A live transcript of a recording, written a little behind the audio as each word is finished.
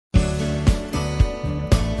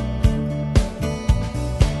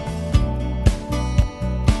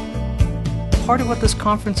part of what this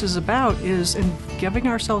conference is about is in giving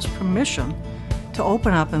ourselves permission to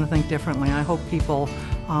open up and think differently. I hope people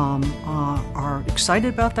are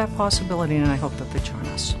excited about that possibility, and I hope that they join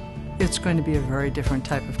us. It's going to be a very different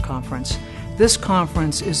type of conference. This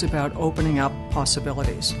conference is about opening up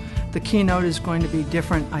possibilities. The keynote is going to be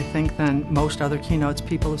different, I think, than most other keynotes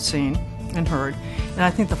people have seen and heard. And I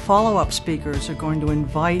think the follow-up speakers are going to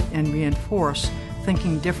invite and reinforce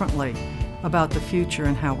thinking differently about the future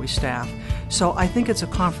and how we staff. So I think it's a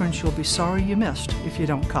conference you'll be sorry you missed if you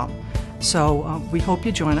don't come. So we hope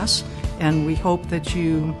you join us, and we hope that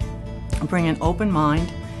you bring an open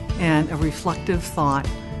mind and a reflective thought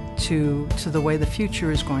to the way the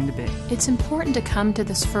future is going to be. It's important to come to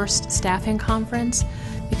this first staffing conference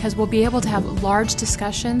because we'll be able to have large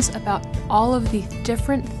discussions about all of the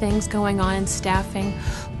different things going on in staffing,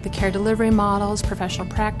 the care delivery models, professional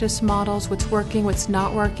practice models, what's working, what's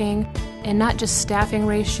not working, and not just staffing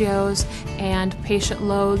ratios and patient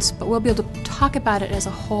loads, but we'll be able to talk about it as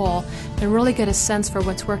a whole and really get a sense for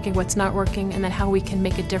what's working, what's not working, and then how we can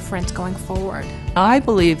make a difference going forward. I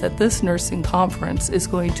believe that this nursing conference is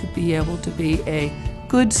going to be able to be a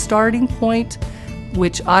good starting point,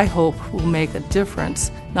 which I hope will make a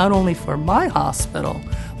difference not only for my hospital,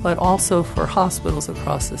 but also for hospitals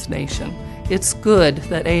across this nation. It's good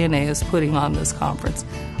that ANA is putting on this conference.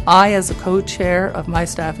 I, as a co-chair of my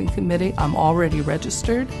staffing committee, I'm already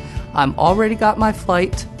registered. I'm already got my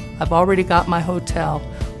flight. I've already got my hotel.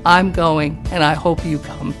 I'm going, and I hope you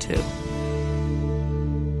come too.